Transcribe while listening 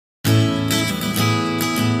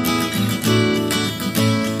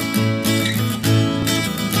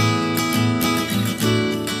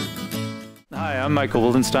I'm Michael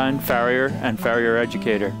Wildenstein, farrier and farrier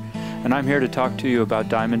educator, and I'm here to talk to you about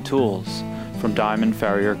Diamond Tools from Diamond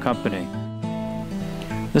Farrier Company.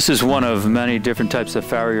 This is one of many different types of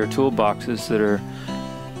farrier toolboxes that are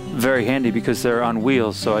very handy because they're on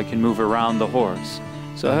wheels, so I can move around the horse.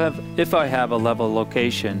 So if I have a level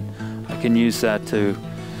location, I can use that to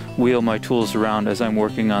wheel my tools around as I'm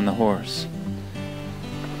working on the horse.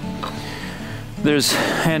 There's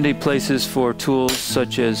handy places for tools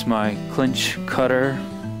such as my clinch cutter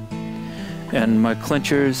and my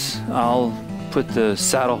clinchers. I'll put the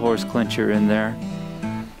saddle horse clincher in there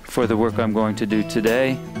for the work I'm going to do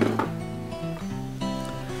today.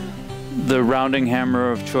 The rounding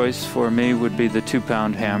hammer of choice for me would be the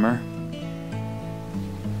 2-pound hammer.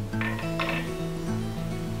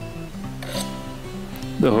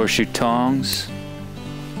 The horseshoe tongs.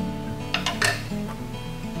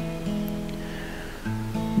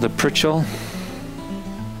 The pritchel.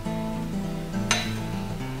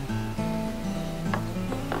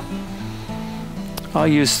 I'll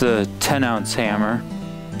use the 10-ounce hammer.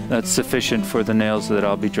 That's sufficient for the nails that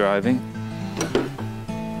I'll be driving.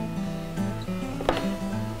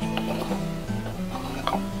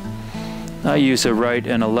 I use a right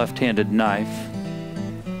and a left-handed knife.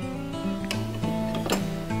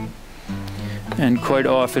 And quite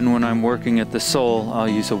often when I'm working at the sole, I'll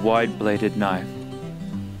use a wide-bladed knife.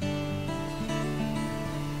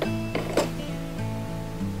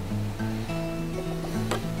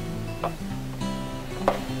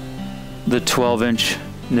 The 12-inch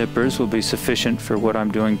nippers will be sufficient for what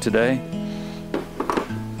I'm doing today.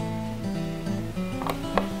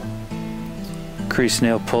 Crease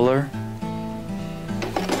nail puller.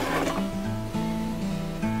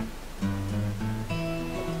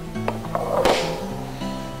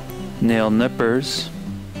 Nail nippers.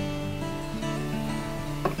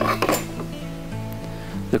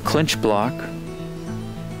 The clinch block.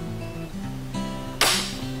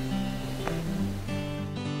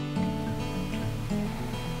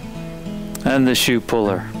 And the shoe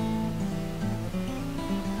puller.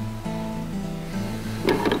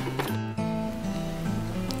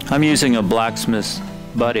 I'm using a blacksmith's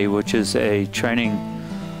buddy, which is a training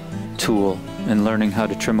tool in learning how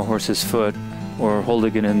to trim a horse's foot or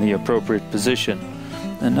holding it in the appropriate position.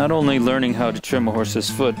 And not only learning how to trim a horse's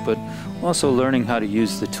foot, but also learning how to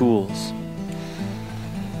use the tools.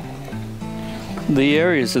 The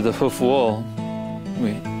areas of the hoof wall,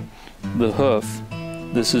 the hoof,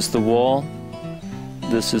 this is the wall,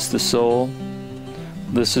 this is the sole,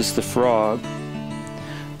 this is the frog.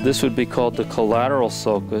 This would be called the collateral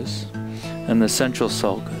sulcus and the central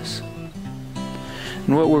sulcus.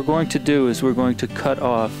 And what we're going to do is we're going to cut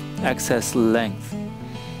off excess length.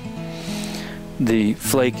 The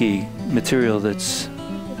flaky material that's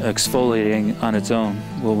exfoliating on its own,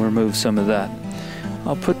 we'll remove some of that.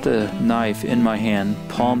 I'll put the knife in my hand,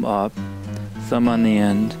 palm up, thumb on the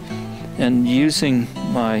end, and using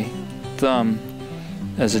my thumb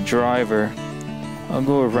as a driver, I'll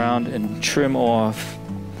go around and trim off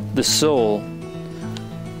the sole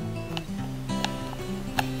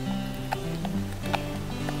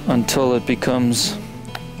until it becomes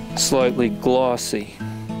slightly glossy.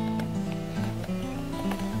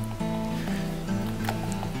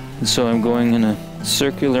 And so I'm going in a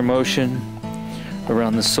circular motion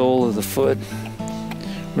around the sole of the foot,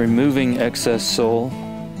 removing excess sole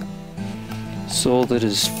that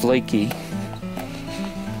is flaky.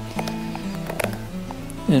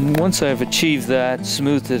 And once I've achieved that,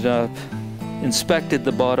 smoothed it up, inspected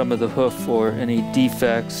the bottom of the hoof for any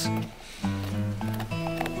defects,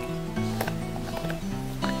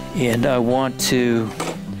 and I want to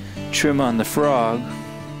trim on the frog,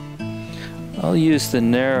 I'll use the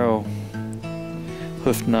narrow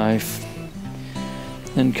hoof knife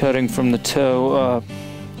and cutting from the toe up,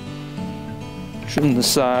 trim the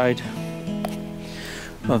side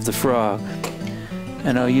of the frog.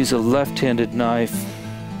 And I'll use a left-handed knife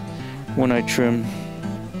when I trim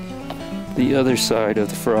the other side of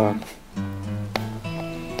the frog.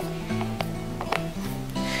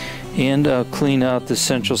 And I'll clean out the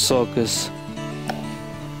central sulcus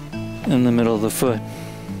in the middle of the foot.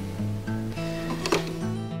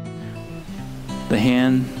 The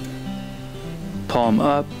hand, palm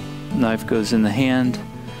up, knife goes in the hand,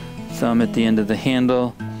 thumb at the end of the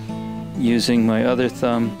handle. Using my other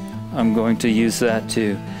thumb, I'm going to use that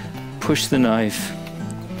to push the knife,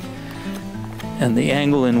 and the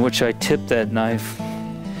angle in which I tip that knife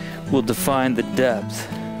will define the depth.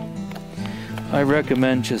 I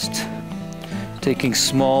recommend just taking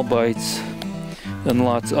small bites and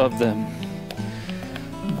lots of them.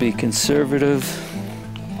 Be conservative,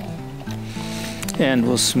 and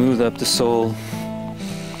we'll smooth up the sole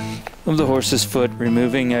of the horse's foot,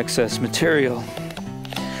 removing excess material.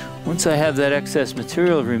 Once I have that excess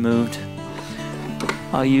material removed,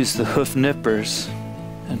 I'll use the hoof nippers.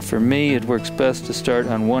 And for me, it works best to start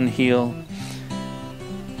on one heel,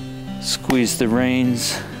 squeeze the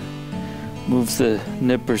reins, move the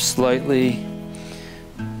nippers slightly,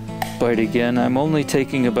 bite again. I'm only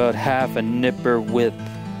taking about half a nipper width.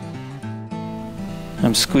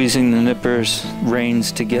 I'm squeezing the nippers,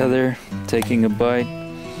 reins together, taking a bite,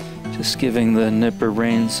 just giving the nipper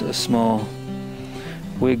reins a small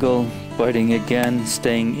wiggle, biting again,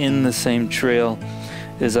 staying in the same trail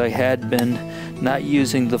as I had been, not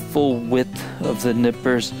using the full width of the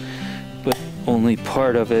nippers, but only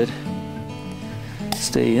part of it.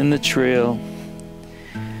 Stay in the trail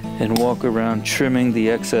and walk around, trimming the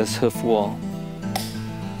excess hoof wall.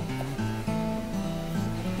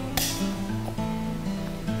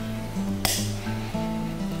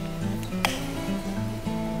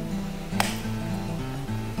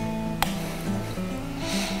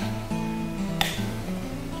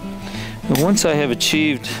 And once I have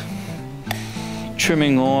achieved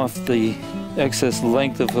trimming off the excess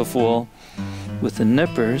length of hoof wall with the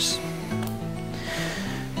nippers,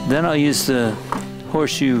 then I'll use the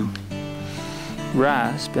horseshoe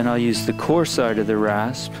rasp, and I'll use the core side of the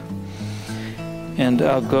rasp, and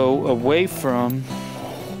I'll go away from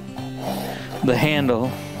the handle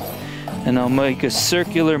and I'll make a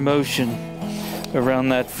circular motion around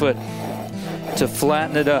that foot to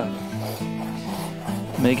flatten it up.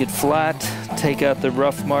 Make it flat, take out the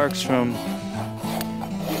rough marks from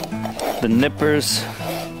the nippers,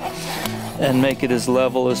 and make it as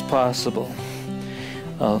level as possible.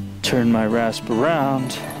 I'll turn my rasp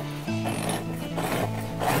around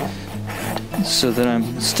so that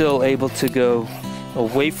I'm still able to go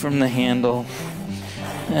away from the handle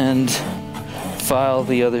and file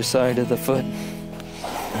the other side of the foot.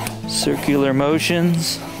 Circular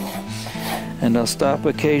motions, and I'll stop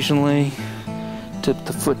occasionally, tip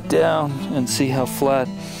the foot down, and see how flat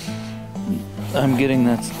I'm getting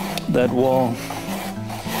that wall.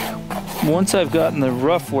 Once I've gotten the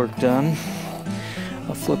rough work done,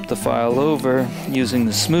 I'll flip the file over using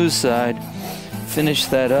the smooth side, finish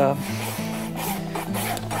that up,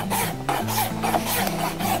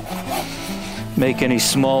 make any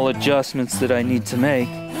small adjustments that I need to make,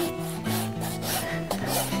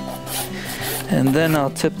 and then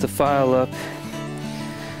I'll tip the file up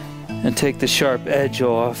and take the sharp edge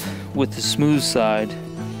off with the smooth side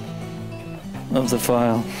of the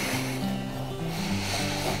file.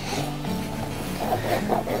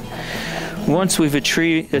 Once we've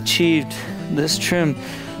achieved this trim,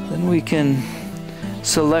 then we can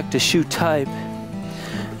select a shoe type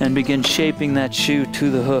and begin shaping that shoe to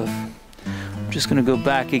the hoof. I'm just going to go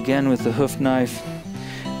back again with the hoof knife,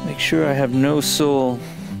 make sure I have no sole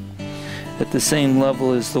at the same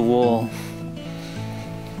level as the wall.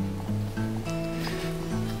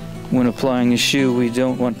 When applying a shoe, we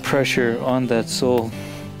don't want pressure on that sole,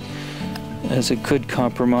 as it could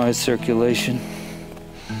compromise circulation.